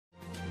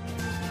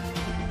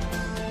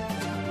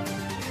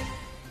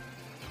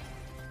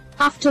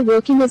After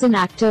working as an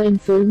actor in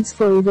films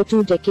for over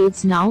 2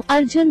 decades now,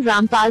 Arjun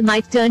Rampal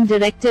might turn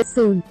director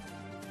soon.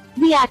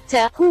 The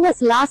actor, who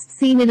was last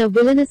seen in a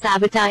villainous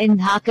avatar in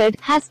Dhakad,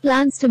 has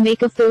plans to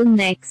make a film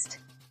next.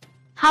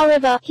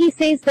 However, he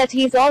says that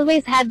he's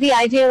always had the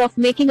idea of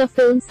making a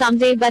film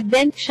someday but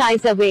then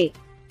shies away.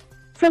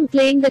 From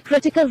playing the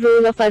critical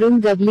role of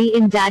Arun Gavli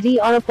in Daddy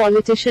or a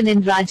politician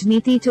in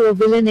Rajneeti to a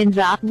villain in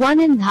Ra, One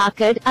in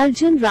Dhakad,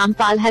 Arjun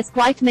Rampal has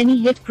quite many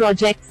hit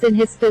projects in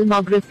his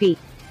filmography.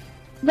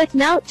 But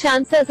now,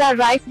 chances are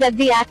rife that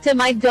the actor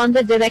might don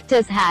the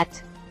director's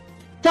hat.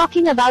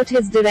 Talking about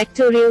his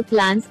directorial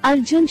plans,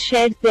 Arjun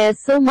shared, "There's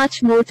so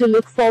much more to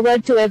look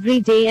forward to every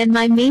day and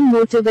my main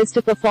motive is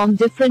to perform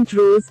different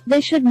roles.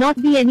 There should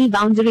not be any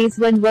boundaries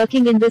when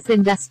working in this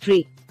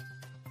industry."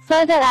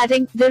 Further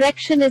adding,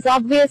 "Direction is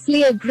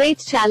obviously a great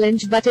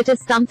challenge but it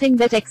is something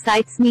that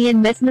excites me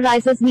and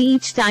mesmerizes me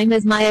each time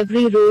as my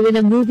every role in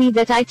a movie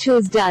that I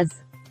choose does.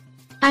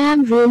 I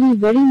am really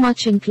very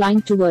much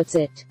inclined towards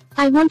it.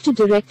 I want to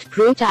direct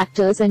great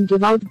actors and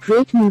give out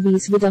great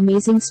movies with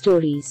amazing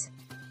stories.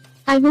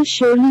 I will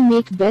surely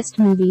make best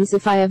movies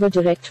if I ever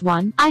direct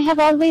one. I have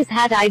always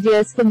had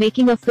ideas for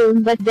making a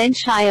film but then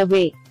shy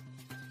away."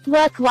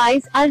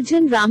 Work-wise,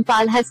 Arjun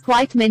Rampal has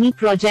quite many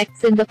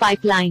projects in the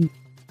pipeline.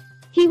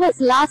 He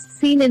was last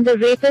seen in The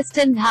Rapist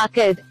in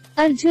Dhakad.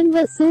 Arjun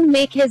will soon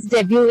make his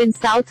debut in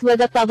South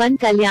with a Pawan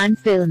Kalyan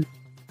film.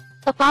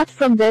 Apart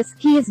from this,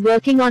 he is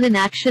working on an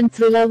action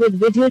thriller with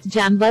Vidyut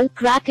Jambal,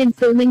 crack in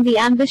filming the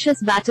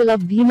ambitious Battle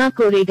of Bhima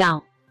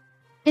Koregaon.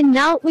 And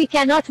now, we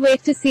cannot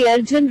wait to see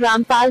Arjun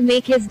Rampal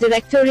make his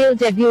directorial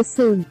debut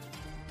soon.